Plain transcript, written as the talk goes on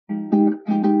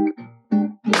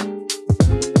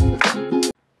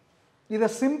இதை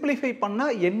சிம்பிளிஃபை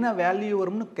பண்ணால் என்ன வேல்யூ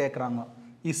வரும்னு கேட்குறாங்க.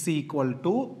 Is equal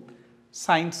to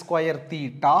sine square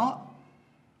theta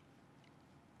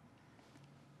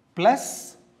plus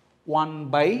 1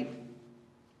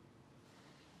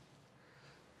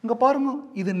 இங்கே பாருங்க,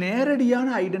 இது நேரடியான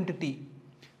ஐடென்டிட்டி.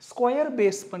 ஸ்கொயர்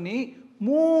பேஸ் பண்ணி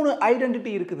 3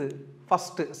 ஐடென்டிட்டி இருக்குது.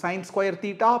 First sine square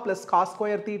theta plus cos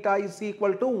square theta is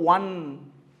equal to 1.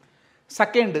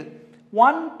 Second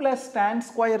 1 plus tan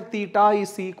square theta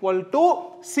is equal to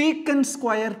secant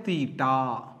square theta.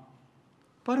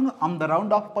 பாருங்க, அந்த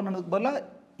round of பண்ணதுக்கு பதிலா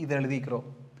இதை எழுதிக்கிறோம்.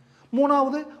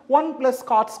 மூணாவது 1 plus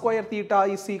cot square theta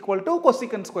is equal to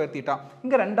cosecant square theta.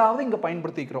 இங்க ரெண்டாவது இங்க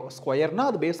பயன்படுத்திக்கிறோம். ஸ்கொயர்னா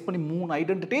அது பேஸ் பண்ணி 3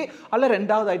 ஐடென்டிட்டி, அல்ல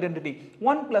ரெண்டாவது identity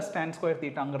 1 plus tan square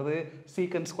thetaங்கிறது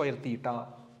secant square theta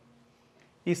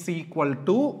is equal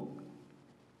to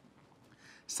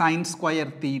sin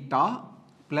square theta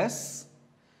plus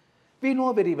we know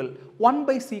very well 1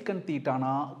 by secant theta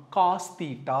na cos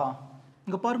theta.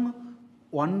 இங்க பாருங்க,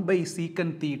 1 by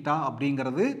secant theta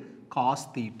அப்படிங்கிறது cos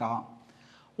theta,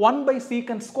 1 by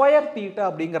secant square theta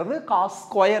அப்படிங்கிறது cos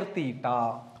square theta.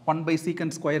 1 by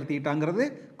secant square thetaங்கிறது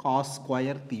cos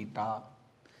square theta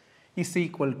is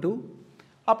equal to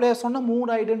அப்படியே சொன்ன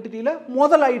 3 ஐடென்டிட்டியில்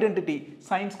முதல் identity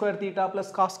sin square theta plus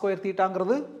cos square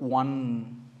thetaங்கிறது 1.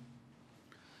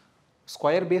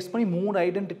 Square base பண்ணி 3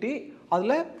 identity,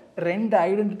 அதில் 2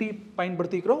 identity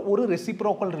பயன்படுத்திக்கிறோம், ஒரு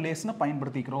reciprocal ரிலேஷனை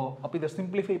பயன்படுத்திக்கிறோம். அப்போ இதை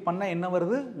சிம்பிளிஃபை பண்ண என்ன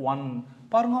வருது? 1.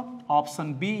 பாருங்க,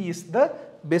 option B is the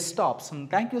best option.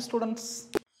 Thank you students.